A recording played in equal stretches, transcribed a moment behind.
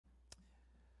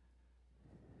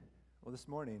Well, this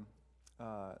morning,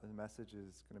 the message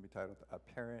is going to be titled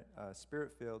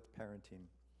Spirit-Filled Parenting.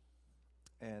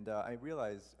 And I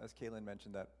realize, as Kaylin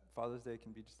mentioned, that Father's Day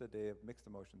can be just a day of mixed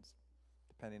emotions,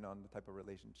 depending on the type of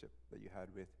relationship that you had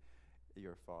with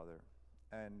your father.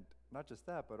 And not just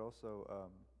that, but also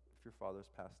if your father's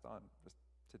passed on, just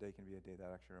today can be a day that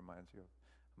actually reminds you of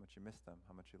how much you miss them,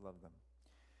 how much you love them.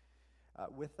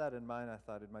 With that in mind, I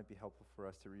thought it might be helpful for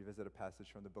us to revisit a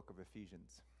passage from the book of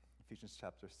Ephesians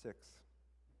chapter 6,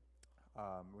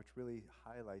 which really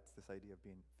highlights this idea of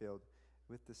being filled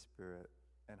with the Spirit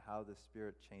and how the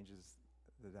Spirit changes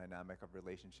the dynamic of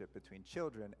relationship between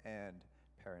children and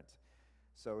parents.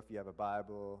 So if you have a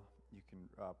Bible, you can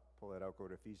pull it out, go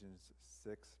to Ephesians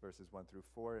 6, verses 1 through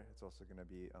 4. It's also going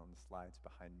to be on the slides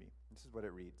behind me. This is what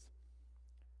it reads.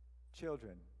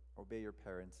 Children, obey your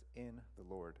parents in the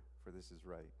Lord, for this is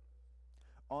right.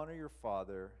 Honor your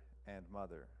father and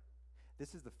mother.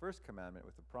 This is the first commandment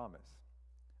with a promise,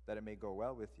 that it may go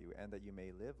well with you and that you may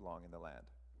live long in the land.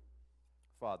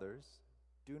 Fathers,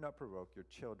 do not provoke your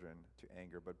children to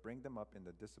anger, but bring them up in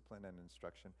the discipline and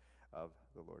instruction of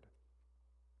the Lord.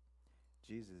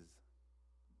 Jesus,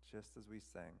 just as we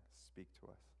sang, speak to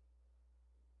us.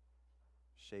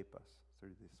 Shape us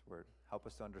through this word. Help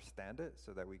us to understand it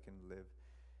so that we can live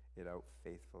it out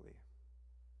faithfully.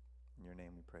 In your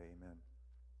name we pray, amen.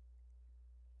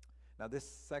 Now this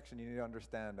section you need to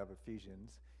understand of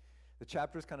Ephesians, the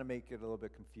chapters kind of make it a little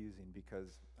bit confusing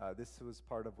because this was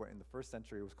part of what in the first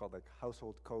century was called like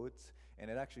household codes, and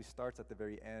it actually starts at the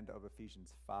very end of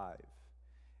Ephesians 5.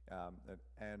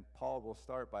 And Paul will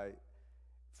start by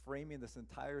framing this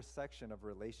entire section of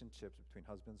relationships between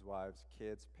husbands, wives,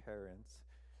 kids, parents,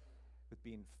 with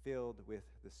being filled with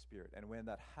the Spirit. And when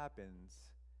that happens,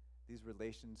 these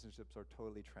relationships are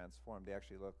totally transformed. They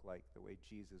actually look like the way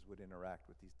Jesus would interact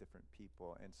with these different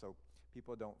people. And so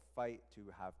people don't fight to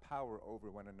have power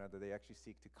over one another. They actually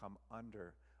seek to come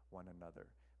under one another,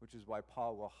 which is why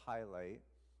Paul will highlight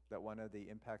that one of the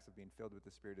impacts of being filled with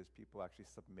the Spirit is people actually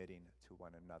submitting to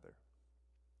one another.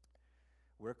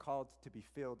 We're called to be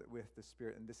filled with the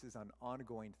Spirit, and this is an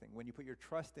ongoing thing. When you put your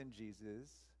trust in Jesus,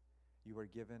 you are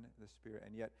given the Spirit,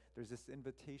 and yet there's this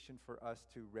invitation for us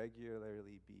to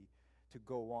regularly to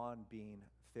go on being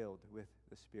filled with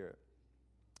the Spirit.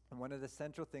 And one of the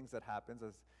central things that happens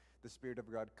as the Spirit of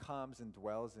God comes and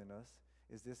dwells in us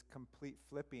is this complete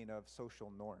flipping of social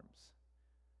norms.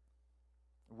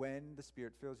 When the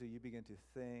Spirit fills you, you begin to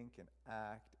think and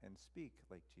act and speak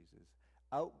like Jesus.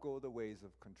 Out go the ways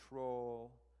of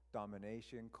control,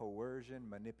 domination, coercion,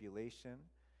 manipulation,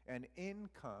 and in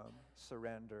come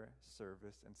surrender,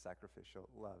 service, and sacrificial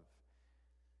love.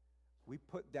 We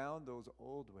put down those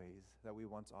old ways that we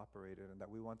once operated and that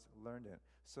we once learned in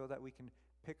so that we can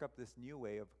pick up this new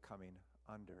way of coming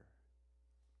under.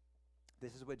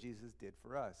 This is what Jesus did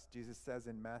for us. Jesus says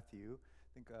in Matthew, I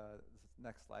think this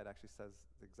next slide actually says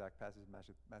the exact passage,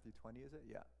 Matthew 20, is it?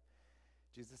 Yeah.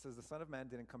 Jesus says, the Son of Man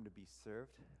didn't come to be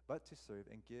served, but to serve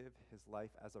and give his life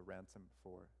as a ransom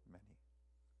for many.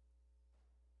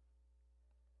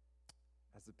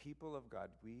 As the people of God,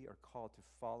 we are called to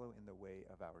follow in the way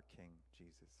of our King,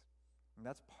 Jesus. And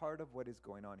that's part of what is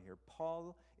going on here.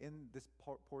 Paul, in this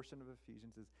portion of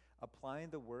Ephesians, is applying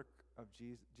the work of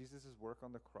Jesus' work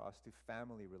on the cross to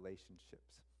family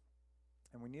relationships.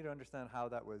 And we need to understand how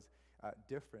that was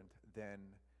different than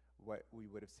what we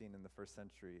would have seen in the first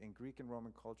century. In Greek and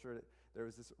Roman culture, there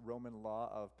was this Roman law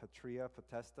of patria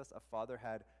potestas. A father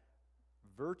had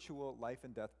virtual life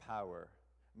and death power,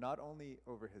 not only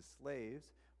over his slaves,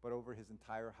 but over his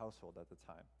entire household at the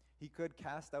time. He could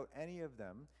cast out any of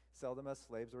them, sell them as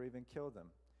slaves, or even kill them,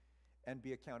 and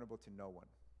be accountable to no one.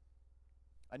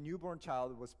 A newborn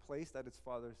child was placed at its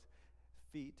father's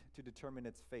feet to determine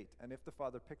its fate, and if the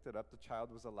father picked it up, the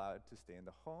child was allowed to stay in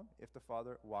the home. If the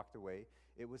father walked away,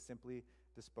 it was simply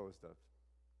disposed of.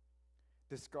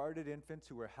 Discarded infants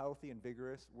who were healthy and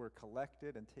vigorous were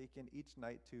collected and taken each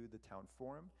night to the town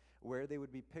forum, where they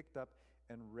would be picked up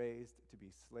and raised to be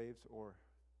slaves or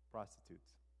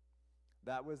prostitutes.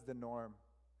 That was the norm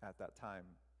at that time.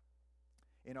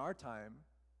 In our time,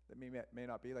 that may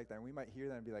not be like that. And we might hear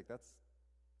that and be like, that's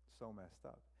so messed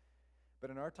up. But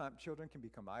in our time, children can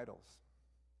become idols,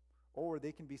 or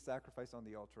they can be sacrificed on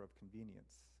the altar of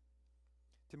convenience.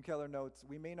 Tim Keller notes,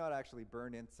 we may not actually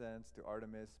burn incense to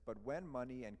Artemis, but when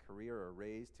money and career are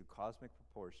raised to cosmic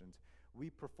proportions, we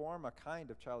perform a kind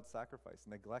of child sacrifice,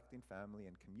 neglecting family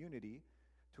and community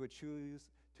to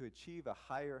achieve a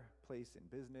higher place in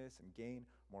business and gain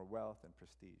more wealth and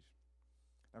prestige.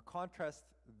 Now contrast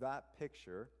that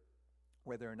picture,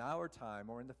 whether in our time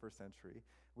or in the first century,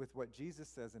 with what Jesus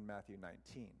says in Matthew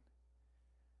 19.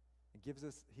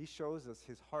 He shows us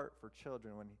his heart for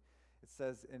children when it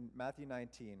says in Matthew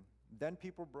 19, then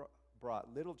people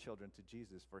brought little children to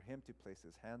Jesus for him to place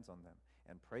his hands on them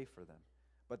and pray for them.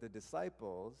 But the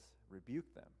disciples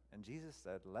rebuked them, and Jesus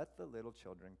said, let the little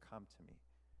children come to me.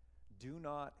 Do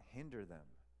not hinder them,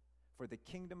 for the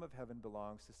kingdom of heaven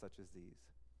belongs to such as these.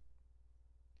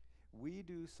 We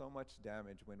do so much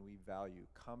damage when we value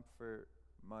comfort,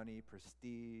 money,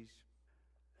 prestige,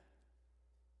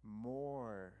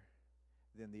 more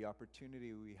than the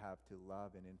opportunity we have to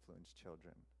love and influence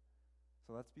children.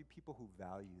 So let's be people who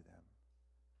value them.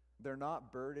 They're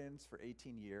not burdens for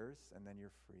 18 years and then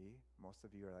you're free. Most of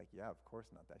you are like, yeah, of course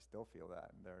not. I still feel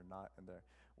that. And they're not, and they're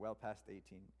well past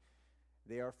 18.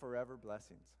 They are forever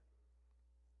blessings.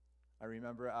 I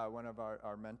remember one of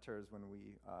our mentors, when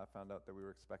we found out that we were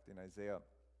expecting Isaiah,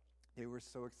 they were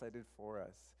so excited for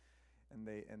us. And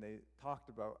they talked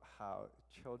about how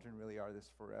children really are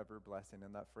this forever blessing.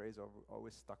 And that phrase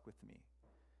always stuck with me.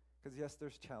 Because yes,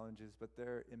 there's challenges, but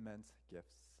they're immense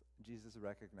gifts. Jesus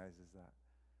recognizes that.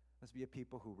 Let's be a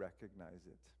people who recognize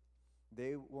it.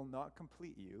 They will not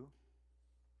complete you.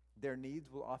 Their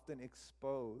needs will often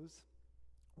expose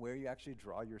where you actually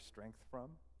draw your strength from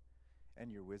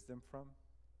and your wisdom from.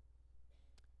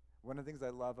 One of the things I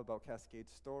love about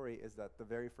Cascade's story is that the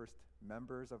very first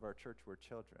members of our church were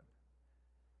children.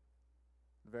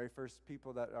 The very first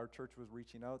people that our church was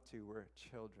reaching out to were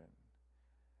children.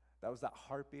 That was that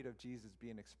heartbeat of Jesus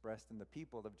being expressed in the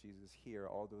people of Jesus here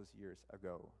all those years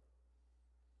ago.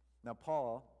 Now,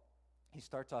 Paul, he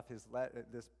starts off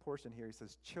this portion here. He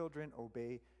says, children,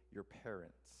 obey your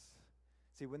parents.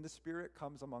 See, when the Spirit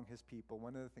comes among his people,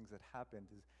 one of the things that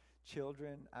happens is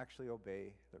children actually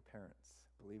obey their parents.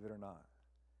 Believe it or not,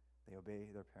 they obey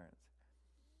their parents.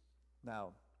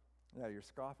 Now, yeah, you're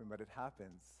scoffing, but it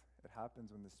happens. It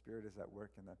happens when the Spirit is at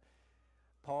work in them.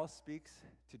 Paul speaks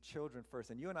to children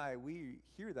first, and you and I, we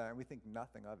hear that and we think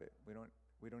nothing of it.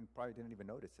 Probably didn't even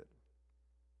notice it.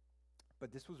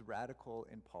 But this was radical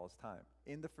in Paul's time.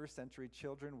 In the first century,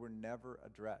 children were never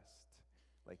addressed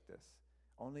like this.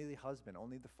 Only the husband,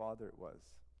 only the father it was.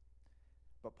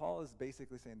 But Paul is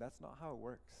basically saying that's not how it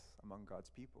works among God's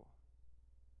people.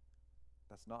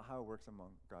 That's not how it works among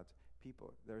God's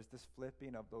people. There's this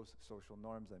flipping of those social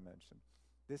norms I mentioned.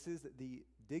 This is the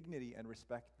dignity and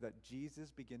respect that Jesus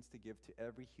begins to give to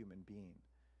every human being,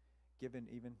 given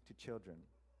even to children.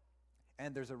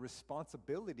 And there's a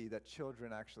responsibility that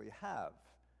children actually have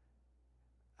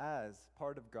as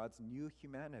part of God's new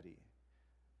humanity.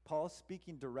 Paul's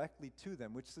speaking directly to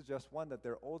them, which suggests, one, that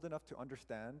they're old enough to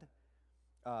understand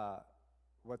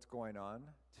what's going on.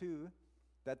 Two,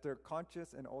 that they're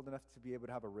conscious and old enough to be able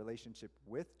to have a relationship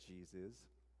with Jesus,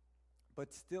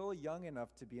 but still young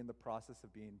enough to be in the process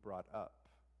of being brought up.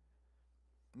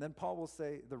 And then Paul will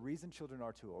say the reason children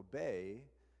are to obey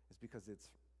is because it's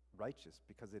righteous,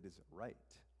 because it is right.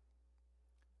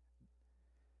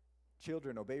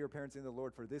 Children, obey your parents in the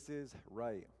Lord, for this is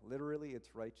right. Literally,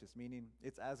 it's righteous, meaning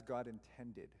it's as God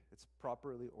intended. It's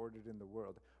properly ordered in the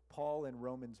world. Paul in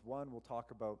Romans 1 will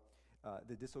talk about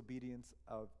the disobedience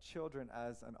of children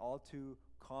as an all too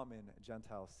common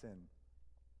Gentile sin.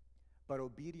 But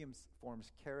obedience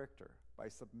forms character by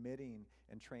submitting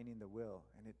and training the will,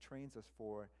 and it trains us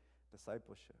for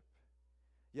discipleship.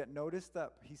 Yet notice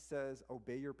that he says,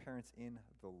 obey your parents in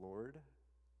the Lord.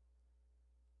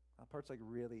 That part's like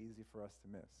really easy for us to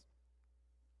miss.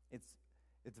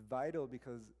 It's vital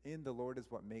because in the Lord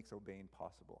is what makes obeying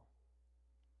possible.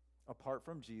 Apart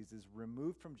from Jesus,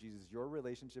 removed from Jesus, your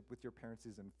relationship with your parents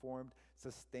is informed,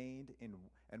 sustained,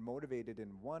 and motivated in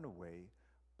one way.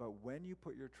 But when you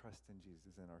put your trust in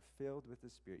Jesus and are filled with the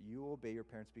Spirit, you obey your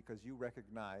parents because you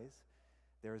recognize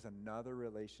there is another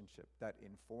relationship that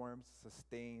informs,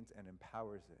 sustains, and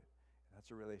empowers it. And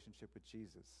that's a relationship with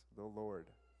Jesus, the Lord.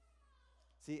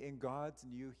 See, in God's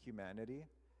new humanity,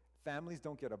 families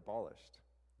don't get abolished.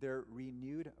 They're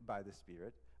renewed by the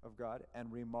Spirit of God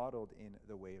and remodeled in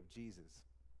the way of Jesus.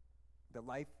 The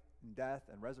life, death,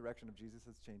 and resurrection of Jesus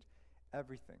has changed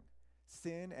everything.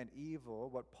 Sin and evil,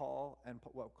 what Paul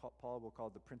will call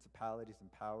the principalities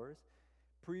and powers,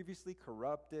 previously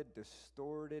corrupted,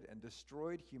 distorted, and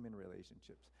destroyed human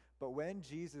relationships. But when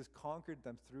Jesus conquered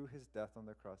them through his death on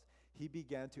the cross, he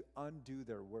began to undo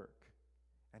their work.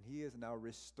 And he is now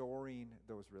restoring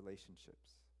those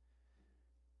relationships.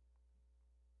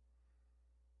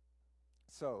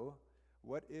 So,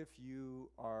 what if you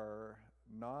are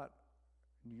no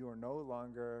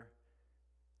longer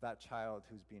that child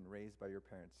who's being raised by your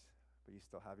parents, but you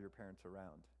still have your parents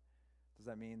around? Does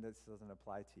that mean this doesn't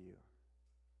apply to you?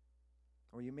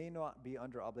 Or you may not be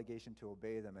under obligation to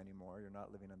obey them anymore. You're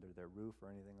not living under their roof or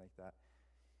anything like that.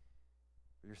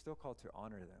 But you're still called to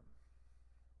honor them.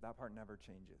 That part never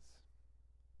changes.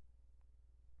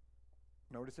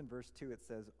 Notice in verse 2 it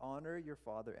says, honor your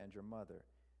father and your mother.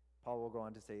 Paul will go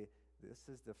on to say, this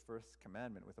is the first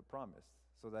commandment with a promise,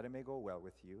 so that it may go well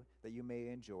with you, that you may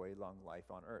enjoy long life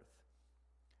on earth.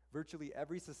 Virtually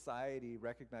every society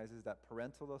recognizes that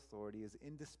parental authority is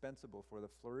indispensable for the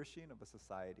flourishing of a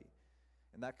society.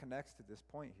 And that connects to this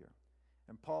point here.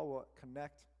 And Paul will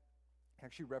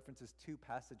actually references two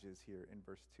passages here in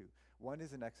verse 2. One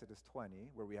is in Exodus 20,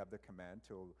 where we have the command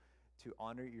to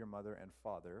honor your mother and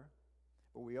father.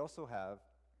 But we also have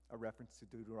a reference to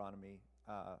Deuteronomy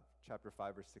chapter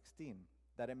 5, verse 16,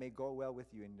 that it may go well with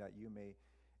you and that you may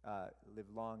live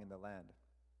long in the land.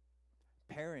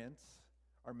 Parents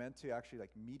are meant to actually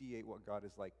mediate what God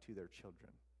is like to their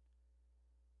children.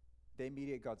 They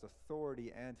mediate God's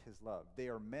authority and his love. They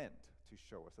are meant to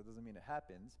show us. That doesn't mean it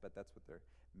happens, but that's what they're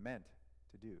meant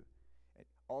to do. And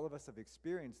all of us have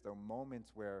experienced, though,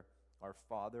 moments where our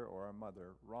father or our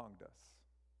mother wronged us.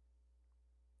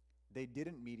 They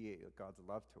didn't mediate God's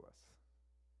love to us.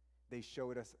 They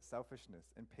showed us selfishness,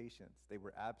 impatience. They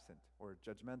were absent or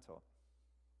judgmental.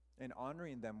 And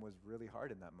honoring them was really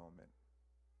hard in that moment.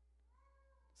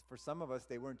 For some of us,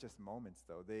 they weren't just moments,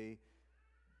 though. They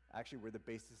actually were the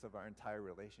basis of our entire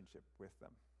relationship with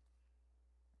them.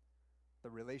 The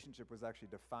relationship was actually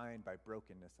defined by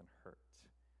brokenness and hurt.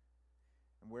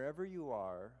 And wherever you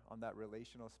are on that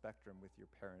relational spectrum with your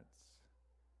parents,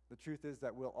 the truth is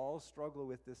that we'll all struggle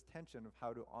with this tension of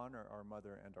how to honor our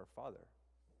mother and our father.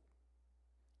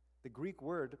 The Greek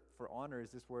word for honor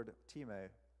is this word time,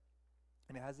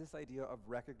 and it has this idea of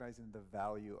recognizing the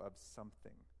value of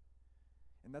something.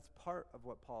 And that's part of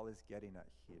what Paul is getting at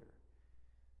here.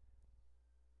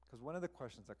 Because one of the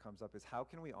questions that comes up is, how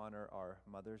can we honor our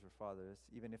mothers or fathers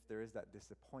even if there is that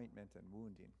disappointment and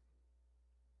wounding?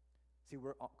 See,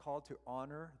 we're called to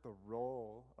honor the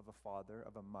role of a father,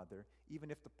 of a mother,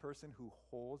 even if the person who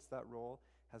holds that role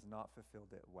has not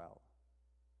fulfilled it well.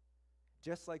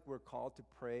 Just like we're called to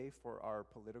pray for our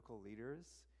political leaders,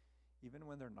 even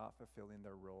when they're not fulfilling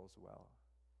their roles well,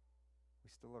 we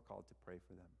still are called to pray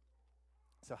for them.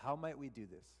 So how might we do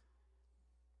this?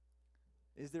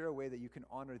 Is there a way that you can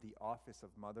honor the office of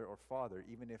mother or father,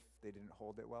 even if they didn't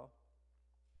hold it well?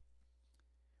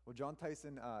 Well, John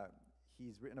Tyson,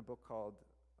 he's written a book called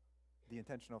The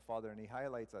Intentional Father, and he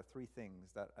highlights three things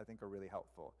that I think are really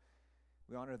helpful.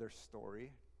 We honor their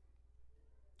story.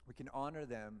 We can honor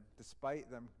them despite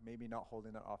them maybe not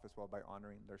holding that office well by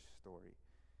honoring their story.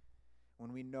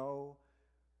 When we know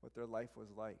what their life was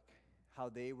like, how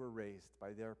they were raised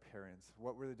by their parents,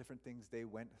 what were the different things they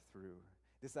went through,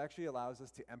 this actually allows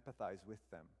us to empathize with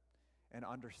them and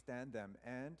understand them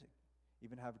and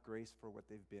even have grace for what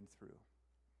they've been through.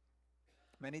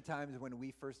 Many times when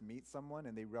we first meet someone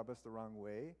and they rub us the wrong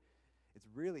way, it's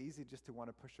really easy just to want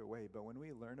to push away. But when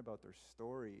we learn about their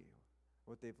story,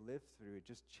 what they've lived through, it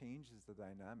just changes the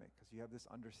dynamic because you have this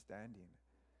understanding.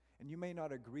 And you may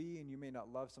not agree and you may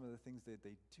not love some of the things that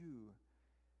they do,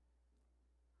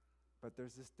 but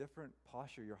there's this different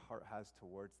posture your heart has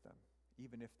towards them,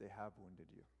 even if they have wounded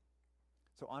you.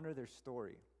 So honor their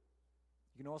story.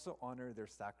 You can also honor their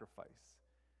sacrifice.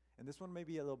 And this one may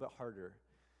be a little bit harder,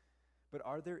 but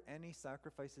are there any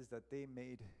sacrifices that they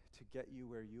made to get you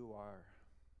where you are?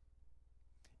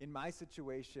 In my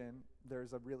situation,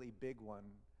 there's a really big one.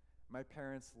 My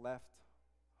parents left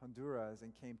Honduras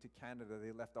and came to Canada.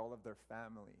 They left all of their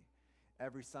family.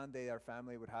 Every Sunday, our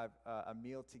family would have a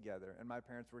meal together, and my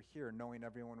parents were here knowing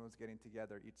everyone was getting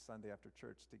together each Sunday after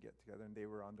church to get together, and they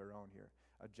were on their own here,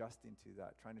 adjusting to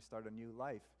that, trying to start a new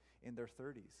life in their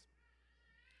 30s.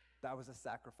 That was a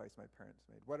sacrifice my parents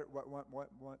made.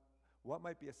 What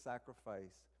might be a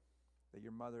sacrifice that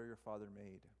your mother or your father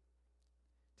made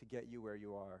to get you where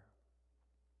you are?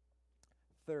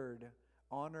 Third,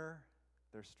 honor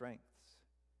their strengths.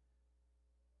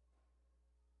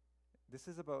 This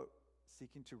is about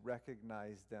seeking to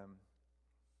recognize them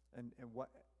and what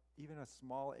even a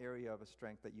small area of a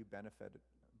strength that you benefit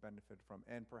from,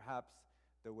 and perhaps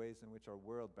the ways in which our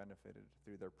world benefited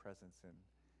through their presence and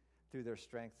through their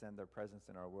strengths and their presence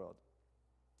in our world.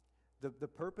 The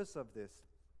purpose of this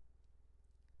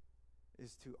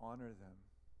is to honor them.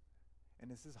 And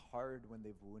this is hard when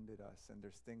they've wounded us and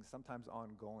there's things sometimes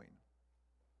ongoing.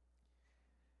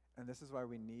 And this is why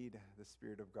we need the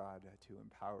Spirit of God to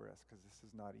empower us, because this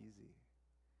is not easy.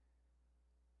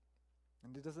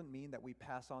 And it doesn't mean that we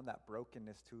pass on that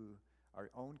brokenness to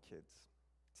our own kids.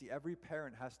 See, every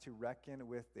parent has to reckon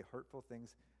with the hurtful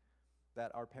things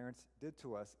that our parents did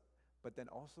to us, but then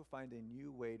also find a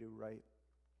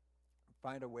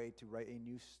way to write a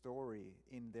new story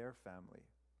in their family.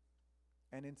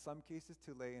 and in some cases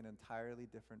to lay an entirely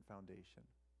different foundation.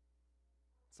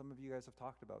 Some of you guys have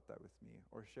talked about that with me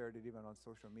or shared it even on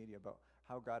social media about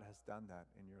how God has done that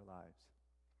in your lives.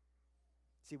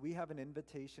 See, we have an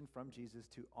invitation from Jesus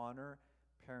to honor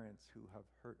parents who have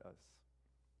hurt us,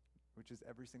 which is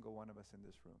every single one of us in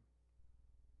this room.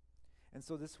 And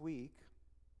so this week,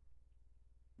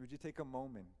 would you take a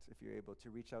moment, if you're able, to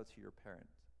reach out to your parent,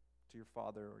 to your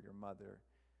father or your mother,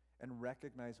 and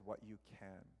recognize what you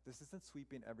can. This isn't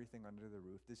sweeping everything under the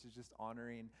roof. This is just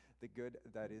honoring the good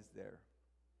that is there.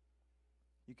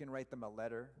 You can write them a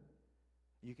letter.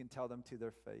 You can tell them to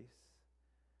their face.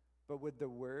 But would the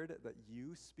word that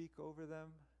you speak over them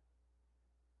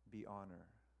be honor?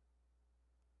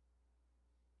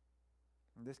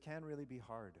 And this can really be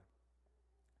hard,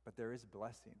 but there is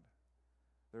blessing.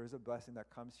 There is a blessing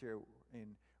that comes here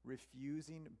in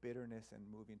refusing bitterness and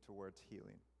moving towards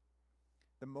healing.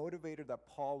 The motivator that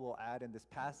Paul will add in this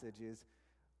passage is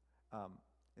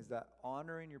that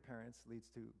honoring your parents leads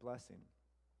to blessing.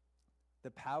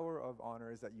 The power of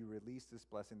honor is that you release this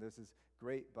blessing. There's this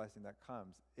great blessing that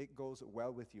comes. It goes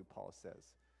well with you, Paul says.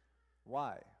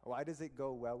 Why? Why does it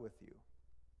go well with you?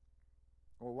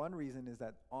 Well, one reason is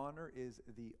that honor is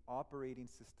the operating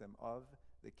system of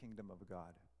the kingdom of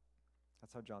God.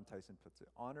 That's how John Tyson puts it.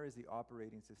 Honor is the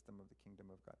operating system of the kingdom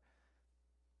of God.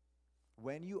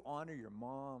 When you honor your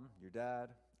mom, your dad,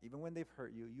 even when they've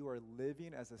hurt you, you are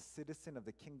living as a citizen of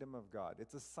the kingdom of God.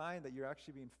 It's a sign that you're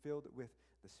actually being filled with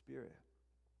the Spirit.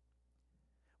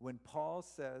 When Paul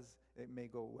says it may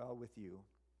go well with you,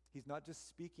 he's not just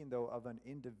speaking, though, of an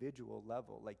individual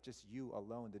level, like just you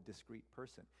alone, the discrete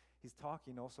person. He's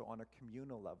talking also on a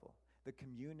communal level, the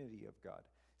community of God,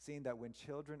 saying that when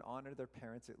children honor their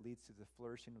parents, it leads to the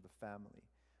flourishing of the family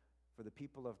for the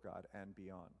people of God and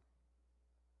beyond.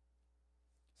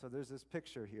 So there's this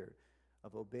picture here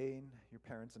of obeying your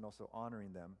parents and also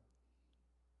honoring them.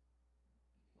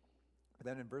 But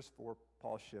then in verse 4,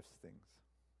 Paul shifts things.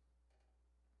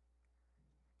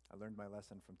 I learned my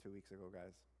lesson from 2 weeks ago,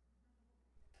 guys.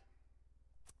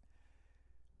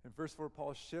 In verse 4,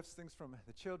 Paul shifts things from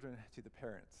the children to the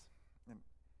parents.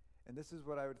 And this is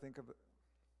what I would think of.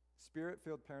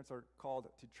 Spirit-filled parents are called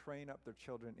to train up their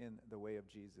children in the way of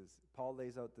Jesus. Paul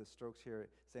lays out the strokes here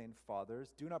saying,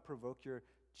 "Fathers, do not provoke your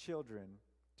children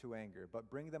to anger, but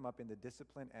bring them up in the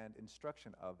discipline and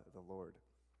instruction of the Lord."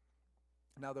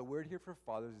 Now, the word here for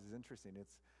fathers is interesting.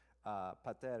 It's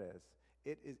pateres.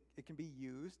 It can be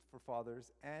used for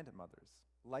fathers and mothers,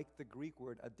 like the Greek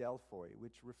word adelphoi,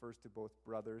 which refers to both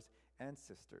brothers and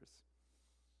sisters.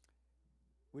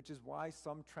 Which is why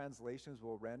some translations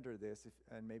will render this,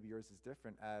 and maybe yours is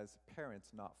different, as parents,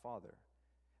 not father.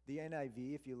 The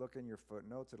NIV, if you look in your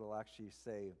footnotes, it'll actually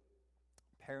say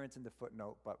parents in the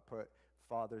footnote, but put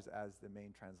fathers as the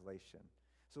main translation.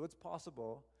 So it's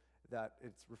possible that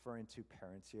it's referring to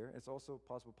parents here. It's also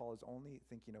possible Paul is only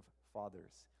thinking of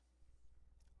fathers.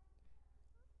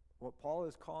 What Paul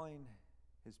is calling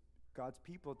God's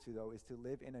people to, though, is to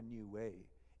live in a new way,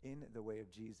 in the way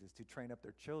of Jesus, to train up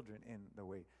their children in the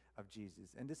way of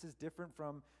Jesus. And this is different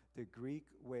from the Greek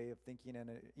way of thinking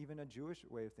and even a Jewish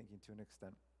way of thinking to an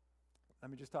extent. Let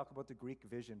me just talk about the Greek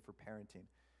vision for parenting.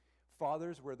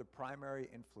 Fathers were the primary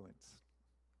influence.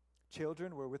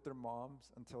 Children were with their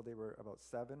moms until they were about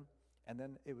 7, and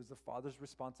then it was the father's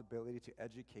responsibility to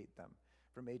educate them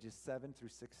from ages 7 through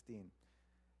 16.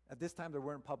 At this time, there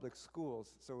weren't public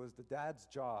schools, so it was the dad's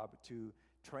job to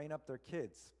train up their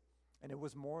kids. And it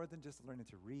was more than just learning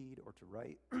to read or to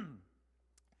write.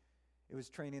 It was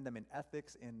training them in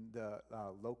ethics, in the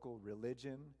local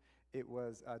religion. It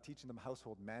was teaching them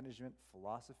household management,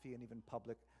 philosophy, and even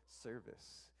public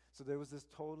service. So there was this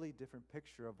totally different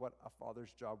picture of what a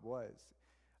father's job was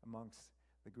amongst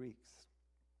the Greeks.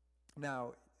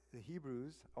 Now, the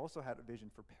Hebrews also had a vision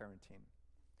for parenting.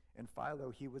 And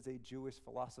Philo, he was a Jewish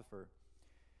philosopher.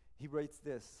 He writes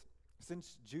this: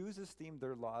 "Since Jews esteem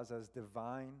their laws as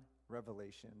divine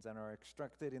revelations and are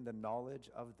instructed in the knowledge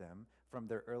of them from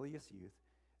their earliest youth,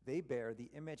 they bear the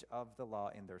image of the law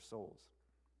in their souls.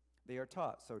 They are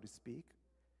taught, so to speak,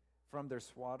 from their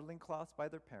swaddling cloths by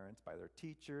their parents, by their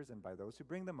teachers, and by those who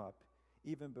bring them up,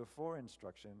 even before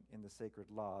instruction in the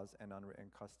sacred laws and unwritten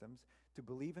customs, to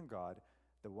believe in God,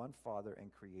 the one Father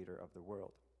and Creator of the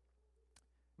world."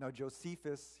 Now,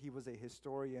 Josephus, he was a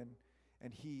historian,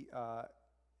 and he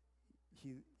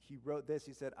wrote this.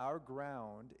 He said, "Our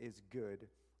ground is good,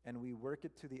 and we work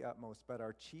it to the utmost, but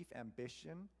our chief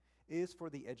ambition is for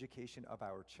the education of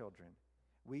our children.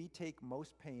 We take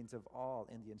most pains of all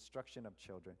in the instruction of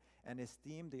children, and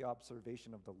esteem the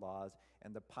observation of the laws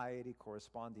and the piety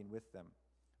corresponding with them,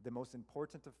 the most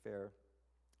important affair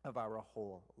of our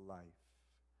whole life."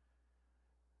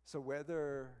 So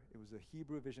whether it was a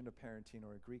Hebrew vision of parenting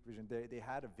or a Greek vision, they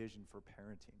had a vision for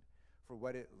parenting, for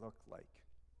what it looked like.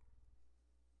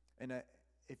 And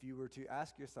if you were to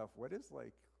ask yourself, what is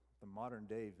like the modern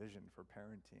day vision for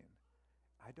parenting?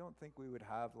 I don't think we would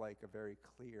have like a very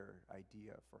clear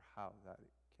idea for how that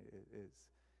is.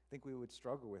 I think we would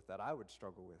struggle with that. I would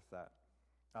struggle with that.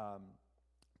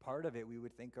 Part of it we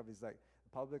would think of is like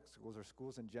public schools or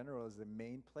schools in general as the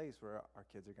main place where our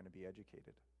kids are going to be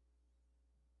educated.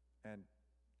 And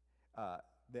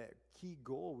the key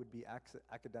goal would be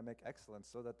academic excellence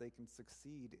so that they can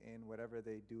succeed in whatever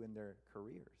they do in their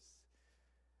careers.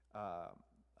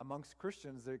 Amongst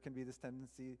Christians, there can be this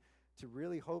tendency to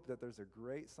really hope that there's a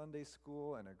great Sunday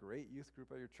school and a great youth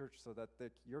group at your church so that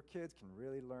your kids can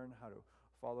really learn how to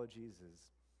follow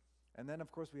Jesus. And then,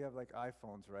 of course, we have like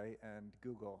iPhones, right? And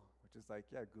Google, which is like,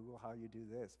 yeah, Google how you do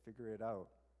this, figure it out.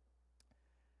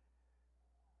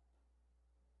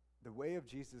 The way of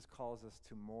Jesus calls us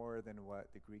to more than what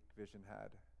the Greek vision had,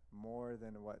 more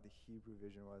than what the Hebrew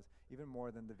vision was, even more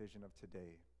than the vision of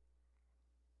today.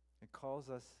 It calls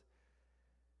us,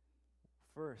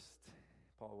 first,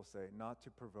 Paul will say, not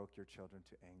to provoke your children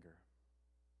to anger.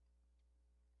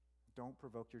 Don't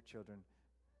provoke your children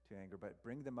to anger, but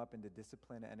bring them up in the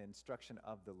discipline and instruction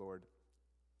of the Lord.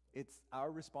 It's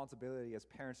our responsibility as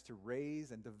parents to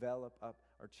raise and develop up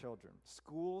our children.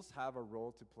 Schools have a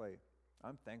role to play.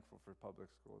 I'm thankful for public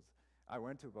schools. I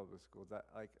went to public schools.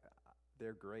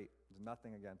 They're great. There's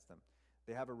nothing against them.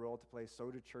 They have a role to play,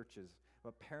 so do churches.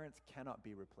 But parents cannot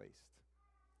be replaced.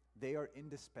 They are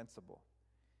indispensable.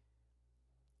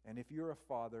 And if you're a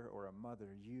father or a mother,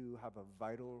 you have a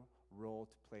vital role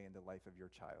to play in the life of your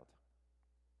child.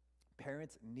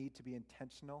 Parents need to be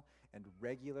intentional and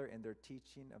regular in their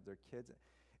teaching of their kids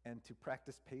and to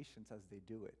practice patience as they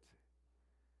do it.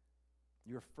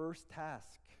 Your first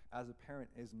task as a parent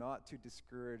is not to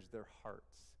discourage their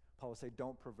hearts. Paul will say,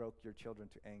 don't provoke your children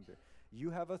to anger. You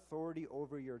have authority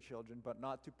over your children, but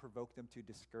not to provoke them to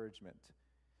discouragement,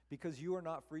 because you are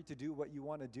not free to do what you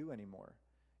want to do anymore.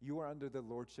 You are under the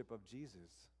lordship of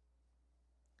Jesus.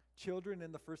 Children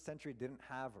in the first century didn't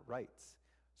have rights,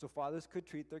 so fathers could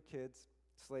treat their kids,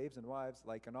 slaves and wives,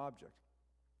 like an object.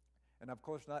 And of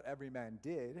course, not every man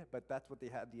did, but that's what they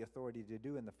had the authority to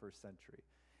do in the first century.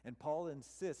 And Paul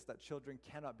insists that children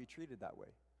cannot be treated that way.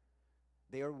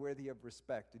 They are worthy of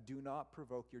respect. Do not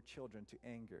provoke your children to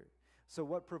anger. So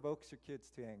what provokes your kids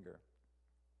to anger?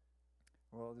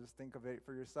 Well, just think of it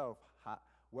for yourself.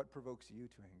 What provokes you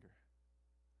to anger?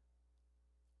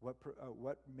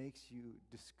 What makes you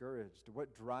discouraged?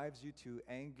 What drives you to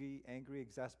angry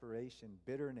exasperation,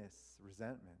 bitterness,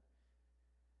 resentment?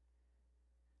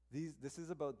 This is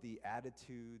about the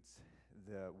attitudes,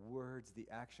 the words, the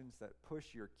actions that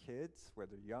push your kids,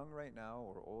 whether young right now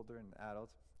or older and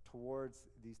adults, towards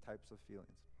these types of feelings.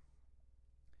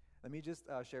 Let me just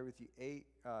share with you 8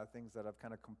 things that I've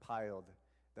kind of compiled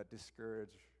that discourage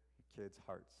kids'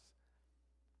 hearts.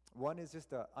 One is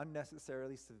just an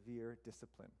unnecessarily severe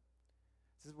discipline.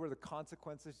 This is where the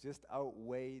consequences just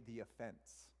outweigh the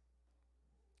offense.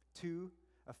 2,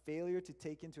 a failure to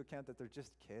take into account that they're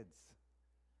just kids.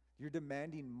 You're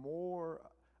demanding more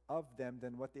of them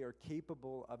than what they are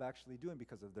capable of actually doing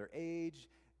because of their age,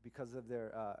 because of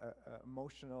their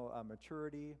emotional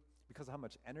maturity, because of how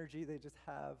much energy they just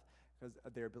have, because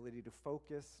of their ability to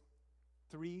focus.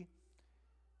 3,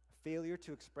 failure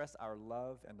to express our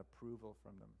love and approval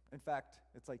from them. In fact,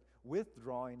 it's like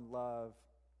withdrawing love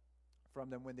from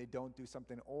them when they don't do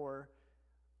something or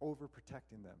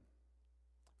overprotecting them.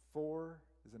 4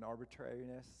 is an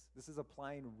arbitrariness. This is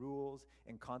applying rules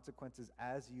and consequences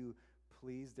as you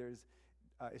please.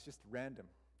 It's just random.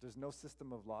 There's no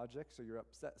system of logic, so you're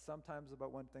upset sometimes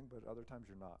about one thing, but other times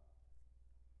you're not.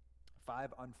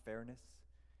 5, unfairness.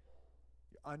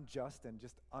 You're unjust and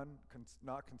just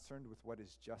not concerned with what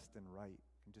is just and right,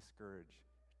 can discourage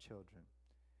children.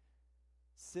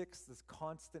 6, this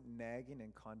constant nagging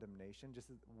and condemnation, just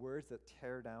words that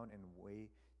tear down and weigh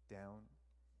down.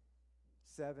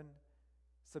 7,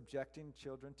 subjecting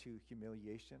children to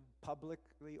humiliation,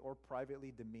 publicly or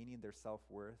privately demeaning their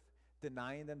self-worth,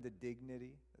 denying them the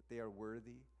dignity that they are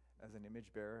worthy as an image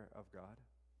bearer of God.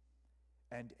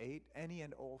 And 8, any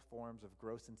and all forms of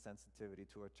gross insensitivity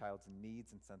to a child's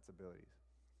needs and sensibilities.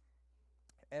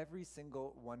 Every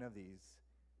single one of these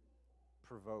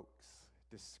provokes,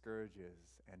 discourages,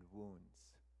 and wounds.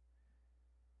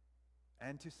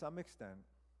 And to some extent,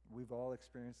 we've all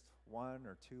experienced 1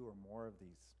 or 2 or more of these.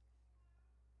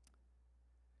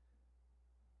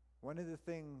 One of the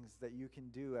things that you can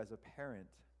do as a parent,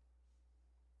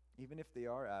 even if they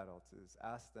are adults, is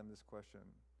ask them this question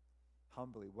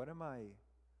humbly: what am I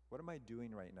What am I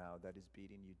doing right now that is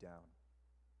beating you down?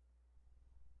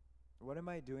 What am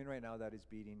I doing right now that is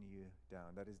beating you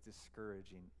down, that is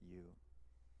discouraging you?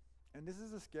 And this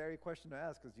is a scary question to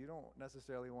ask because you don't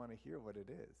necessarily want to hear what it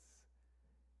is.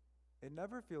 It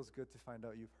never feels good to find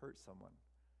out you've hurt someone.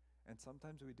 And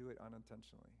sometimes we do it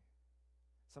unintentionally.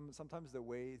 Sometimes the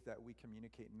way that we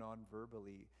communicate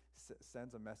non-verbally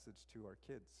sends a message to our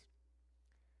kids.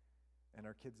 And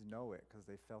our kids know it because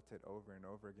they felt it over and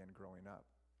over again growing up.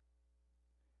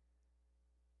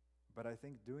 But I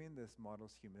think doing this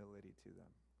models humility to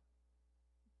them.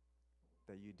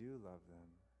 That you do love them.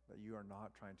 That you are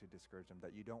not trying to discourage them.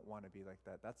 That you don't want to be like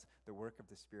that. That's the work of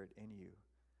the Spirit in you.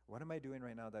 What am I doing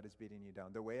right now that is beating you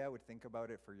down? The way I would think about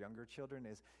it for younger children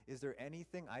is there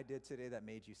anything I did today that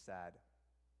made you sad?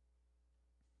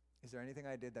 Is there anything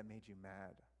I did that made you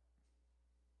mad?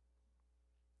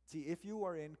 See, if you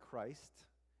are in Christ,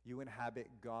 you inhabit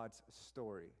God's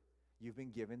story. You've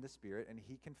been given the Spirit, and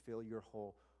He can fill your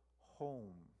whole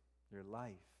home, your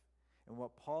life. And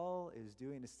what Paul is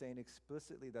doing is saying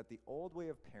explicitly that the old way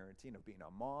of parenting, of being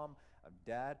a mom, a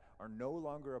dad, are no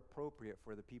longer appropriate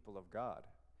for the people of God.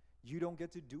 You don't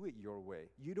get to do it your way.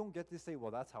 You don't get to say, well,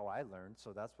 that's how I learned,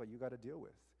 so that's what you got to deal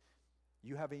with.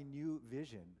 You have a new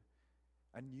vision,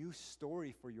 a new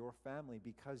story for your family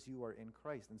because you are in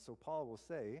Christ. And so Paul will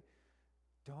say,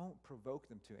 don't provoke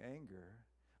them to anger,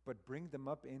 but bring them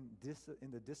up in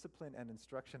the discipline and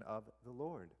instruction of the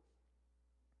Lord.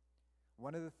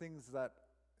 One of the things that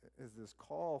is this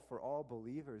call for all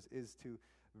believers is to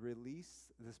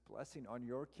release this blessing on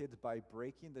your kids by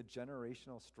breaking the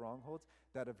generational strongholds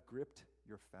that have gripped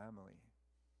your family.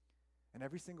 And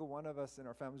every single one of us in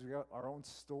our families, we got our own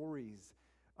stories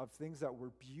of things that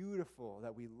were beautiful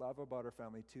that we love about our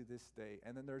family to this day.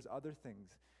 And then there's other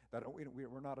things that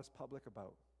we're not as public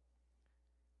about,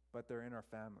 but they're in our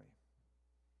family.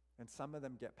 And some of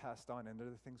them get passed on, and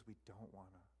they're the things we don't want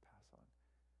to pass on.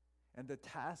 And the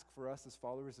task for us as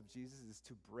followers of Jesus is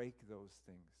to break those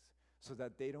things so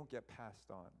that they don't get passed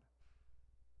on.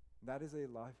 That is a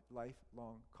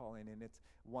lifelong calling, and it's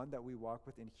one that we walk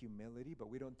with in humility, but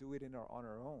we don't do it on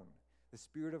our own. The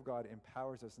Spirit of God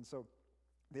empowers us. And so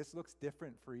this looks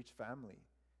different for each family.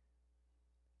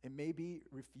 It may be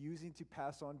refusing to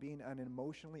pass on being an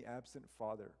emotionally absent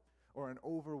father, or an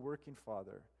overworking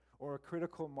father, or a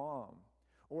critical mom,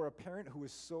 or a parent who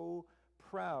is so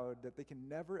proud that they can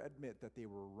never admit that they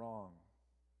were wrong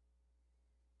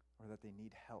or that they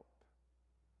need help.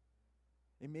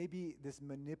 It may be this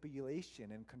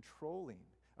manipulation and controlling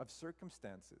of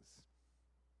circumstances.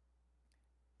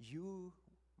 You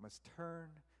must turn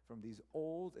from these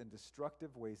old and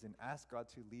destructive ways and ask God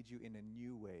to lead you in a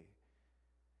new way.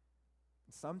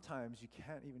 And sometimes you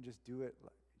can't even just do it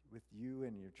with you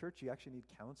and your church. You actually need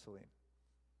counseling.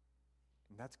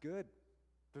 And that's good.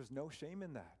 There's no shame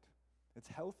in that. It's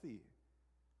healthy.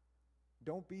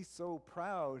 Don't be so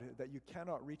proud that you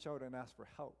cannot reach out and ask for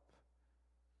help.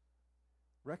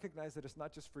 Recognize that it's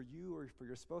not just for you or for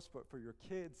your spouse, but for your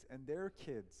kids and their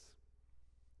kids.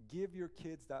 Give your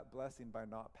kids that blessing by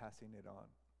not passing it on.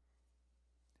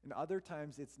 And other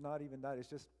times, it's not even that. It's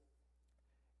just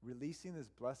releasing this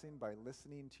blessing by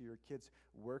listening to your kids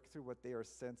work through what they are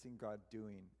sensing God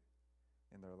doing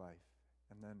in their life.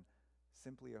 And then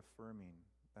simply affirming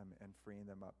them and freeing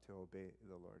them up to obey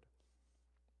the Lord.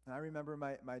 And I remember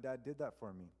my dad did that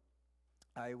for me.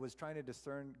 I was trying to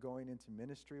discern going into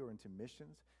ministry or into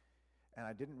missions, and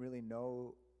I didn't really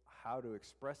know how to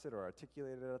express it or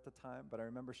articulate it at the time, but I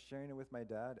remember sharing it with my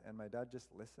dad, and my dad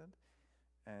just listened,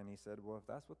 and he said, well, if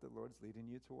that's what the Lord's leading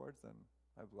you towards, then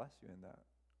I bless you in that.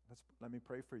 Let me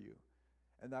pray for you.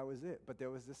 And that was it. But there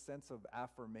was this sense of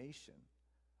affirmation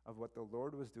of what the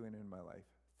Lord was doing in my life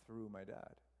through my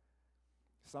dad.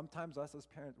 Sometimes us as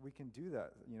parents, we can do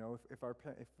that. You know,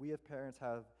 if we as parents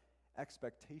have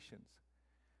expectations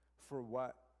for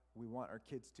what we want our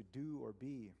kids to do or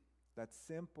be, that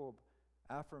simple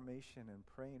affirmation and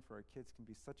praying for our kids can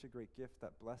be such a great gift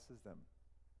that blesses them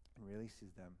and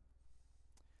releases them.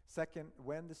 Second,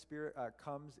 when the Spirit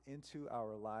comes into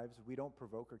our lives, we don't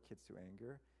provoke our kids to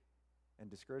anger and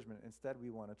discouragement. Instead,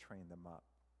 we want to train them up.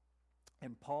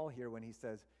 And Paul here, when he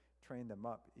says train them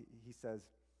up, he says,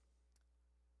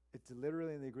 it's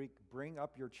literally in the Greek, bring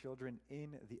up your children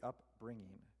in the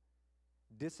upbringing.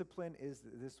 Discipline is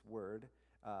this word,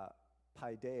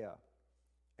 paideia,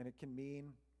 and it can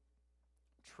mean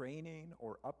training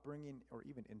or upbringing or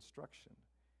even instruction.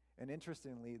 And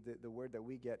interestingly, the word that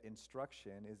we get,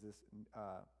 instruction, is this,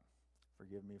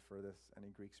 forgive me for this, any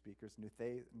Greek speakers,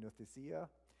 nouthesia.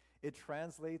 It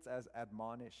translates as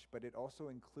admonish, but it also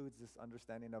includes this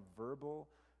understanding of verbal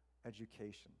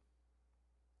education.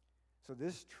 So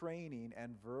this training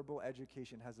and verbal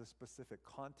education has a specific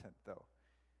content, though.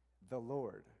 The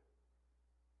Lord.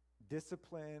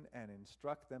 Discipline and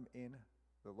instruct them in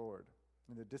the Lord.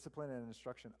 In the discipline and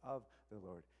instruction of the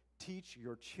Lord. Teach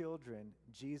your children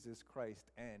Jesus Christ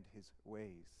and his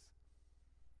ways.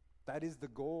 That is the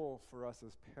goal for us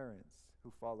as parents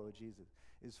who follow Jesus,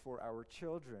 is for our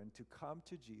children to come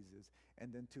to Jesus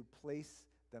and then to place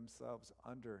themselves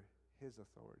under his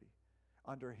authority,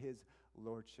 under his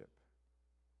lordship.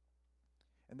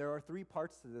 And there are 3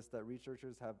 parts to this that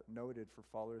researchers have noted for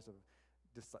followers of,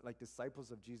 like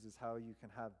disciples of Jesus, how you can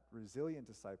have resilient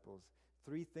disciples.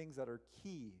 3 things that are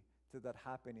key to that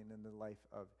happening in the life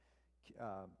of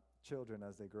children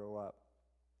as they grow up.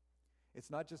 It's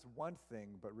not just one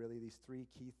thing, but really these 3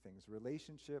 key things: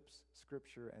 relationships,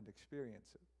 scripture, and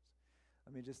experiences.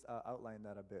 Let me just outline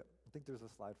that a bit. I think there's a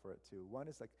slide for it too. One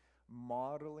is like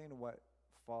modeling what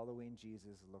following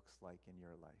Jesus looks like in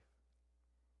your life.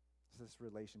 It's this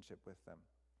relationship with them.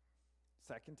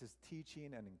 Second is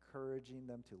teaching and encouraging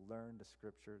them to learn the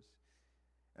scriptures.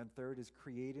 And third is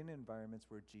creating environments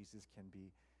where Jesus can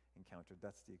be encountered.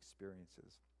 That's the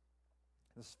experiences.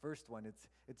 This first one,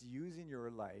 it's using your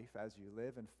life as you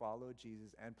live and follow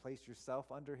Jesus and place yourself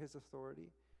under his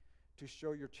authority to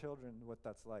show your children what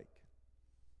that's like.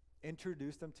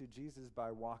 Introduce them to Jesus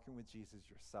by walking with Jesus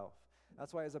yourself.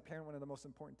 That's why as a parent, one of the most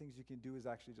important things you can do is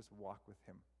actually just walk with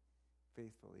him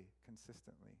faithfully,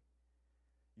 consistently.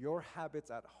 Your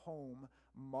habits at home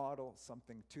model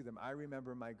something to them. I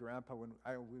remember my grandpa, when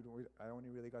I only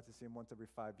really got to see him once every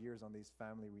 5 years on these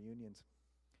family reunions.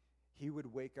 He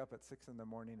would wake up at 6 in the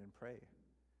morning and pray.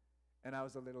 And I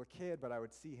was a little kid, but I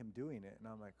would see him doing it. And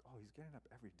I'm like, oh, he's getting up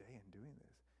every day and doing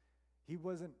this. He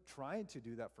wasn't trying to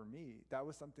do that for me. That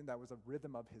was something that was a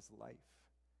rhythm of his life.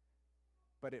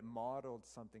 But it modeled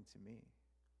something to me.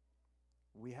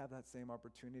 We have that same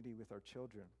opportunity with our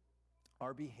children.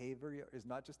 Our behavior is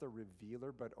not just a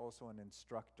revealer, but also an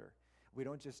instructor. We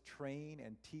don't just train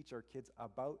and teach our kids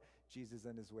about Jesus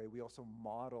and his way. We also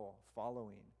model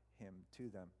following him to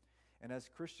them. And as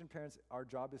Christian parents, our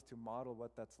job is to model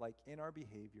what that's like in our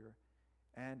behavior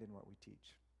and in what we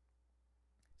teach.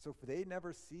 So if they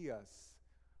never see us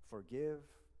forgive,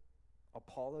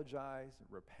 apologize,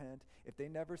 repent, if they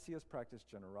never see us practice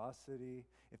generosity,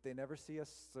 if they never see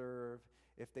us serve,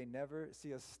 if they never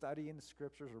see us studying the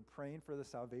scriptures or praying for the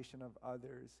salvation of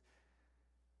others,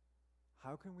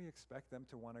 how can we expect them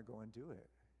to want to go and do it?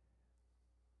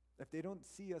 If they don't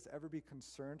see us ever be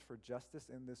concerned for justice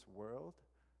in this world,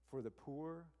 for the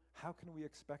poor, how can we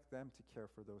expect them to care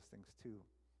for those things too?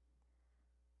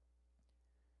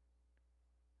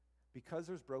 Because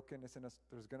there's brokenness in us,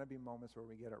 there's going to be moments where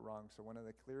we get it wrong. So one of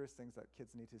the clearest things that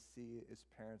kids need to see is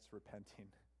parents repenting.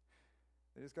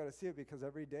 They just got to see it because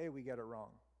every day we get it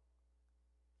wrong.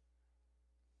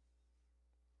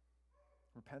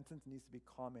 Repentance needs to be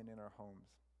common in our homes.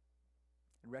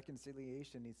 And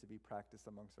reconciliation needs to be practiced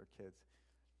amongst our kids.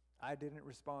 I didn't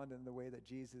respond in the way that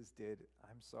Jesus did.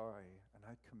 I'm sorry, and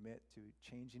I commit to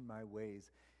changing my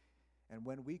ways. And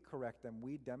when we correct them,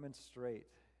 we demonstrate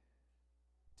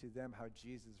to them how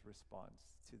Jesus responds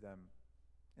to them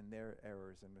in their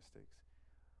errors and mistakes.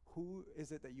 Who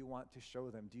is it that you want to show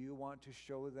them? Do you want to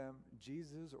show them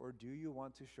Jesus, or do you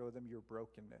want to show them your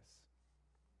brokenness?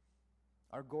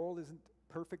 Our goal isn't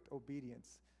perfect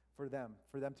obedience for them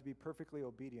to be perfectly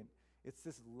obedient. It's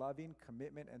this loving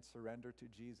commitment and surrender to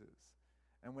Jesus.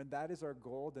 And when that is our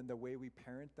goal, then the way we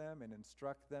parent them and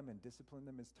instruct them and discipline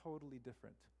them is totally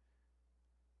different.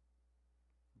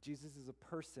 Jesus is a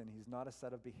person. He's not a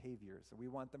set of behaviors. And we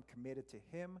want them committed to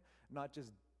him, not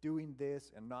just doing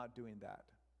this and not doing that.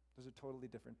 Those are totally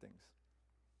different things.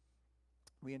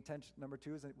 Number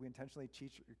 2 is that we intentionally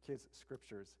teach your kids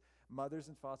scriptures. Mothers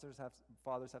and fathers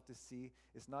have to see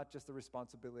it's not just the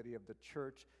responsibility of the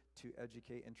church to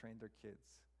educate and train their kids.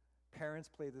 Parents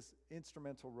play this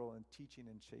instrumental role in teaching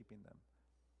and shaping them.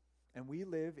 And we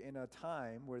live in a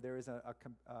time where there is an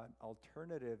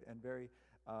alternative and very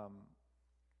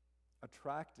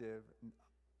attractive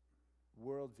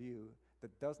worldview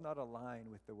that does not align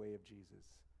with the way of Jesus.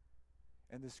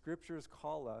 And the scriptures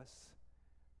call us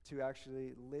to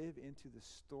actually live into the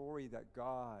story that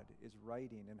God is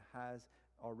writing and has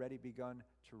already begun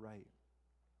to write.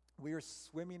 We are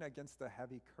swimming against a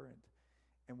heavy current,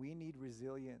 and we need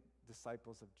resilient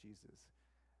disciples of Jesus,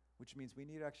 which means we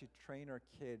need to actually train our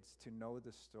kids to know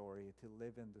the story, to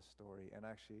live in the story, and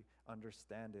actually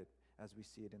understand it as we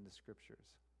see it in the scriptures.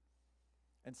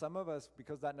 And some of us,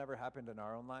 because that never happened in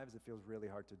our own lives, it feels really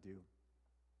hard to do.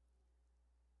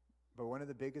 But one of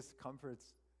the biggest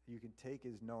comforts you can take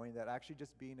is knowing that actually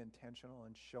just being intentional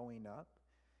and showing up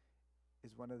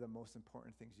is one of the most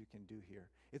important things you can do here.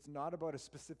 It's not about a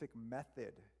specific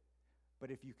method,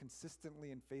 but if you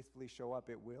consistently and faithfully show up,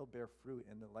 it will bear fruit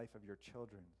in the life of your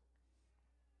children.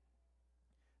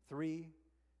 3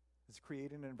 is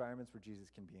creating environments where Jesus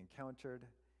can be encountered.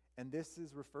 And this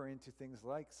is referring to things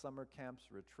like summer camps,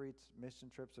 retreats,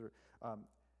 mission trips,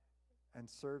 and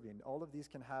serving. All of these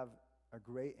can have a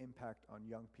great impact on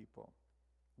young people.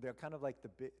 They're kind of like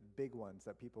the big ones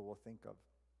that people will think of.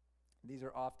 These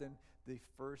are often the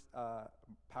first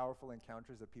powerful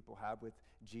encounters that people have with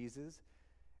Jesus,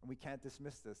 and we can't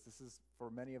dismiss this. This is, for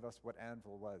many of us, what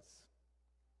Anvil was.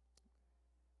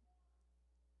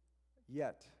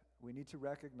 Yet, we need to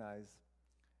recognize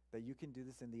that you can do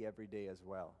this in the everyday as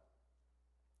well.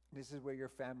 This is where your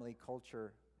family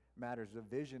culture matters, the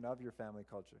vision of your family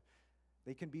culture.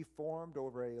 They can be formed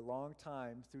over a long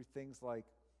time through things like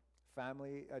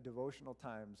family devotional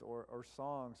times or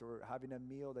songs or having a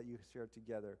meal that you share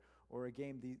together or a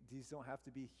game. These don't have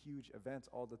to be huge events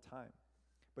all the time.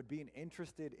 But being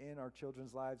interested in our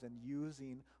children's lives and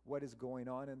using what is going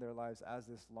on in their lives as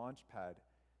this launch pad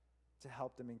to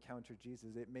help them encounter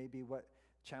Jesus. It may be what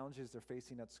challenges they're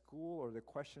facing at school or the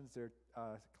questions their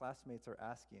classmates are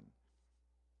asking.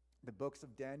 The books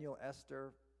of Daniel,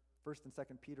 Esther, 1st and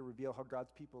 2nd Peter reveal how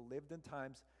God's people lived in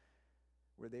times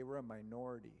where they were a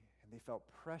minority and they felt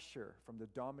pressure from the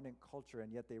dominant culture,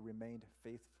 and yet they remained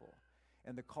faithful.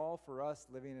 And the call for us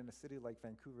living in a city like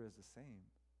Vancouver is the same.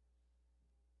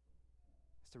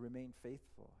 It's to remain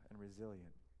faithful and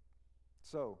resilient.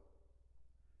 So,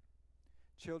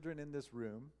 children in this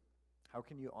room, how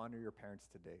can you honor your parents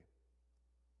today?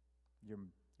 Your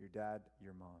dad,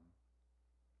 your mom.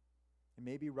 And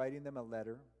maybe writing them a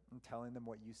letter and telling them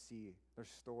what you see, their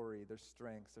story, their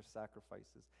strengths, their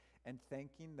sacrifices, and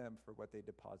thanking them for what they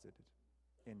deposited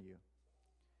in you.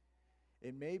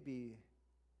 It may be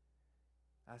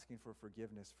asking for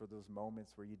forgiveness for those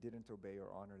moments where you didn't obey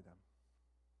or honor them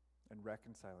and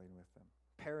reconciling with them.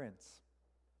 Parents,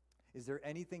 is there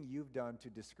anything you've done to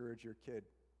discourage your kid?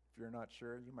 If you're not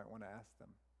sure, you might want to ask them.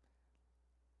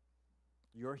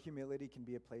 Your humility can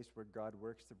be a place where God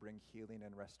works to bring healing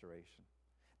and restoration.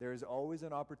 There is always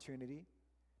an opportunity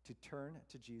to turn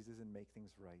to Jesus and make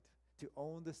things right, to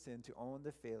own the sin, to own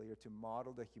the failure, to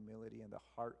model the humility and the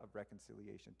heart of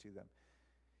reconciliation to them.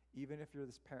 Even if you're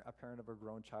a parent of a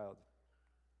grown child.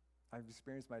 I've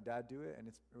experienced my dad do it, and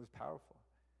it was powerful.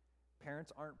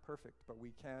 Parents aren't perfect, but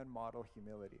we can model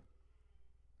humility.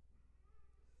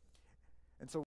 And so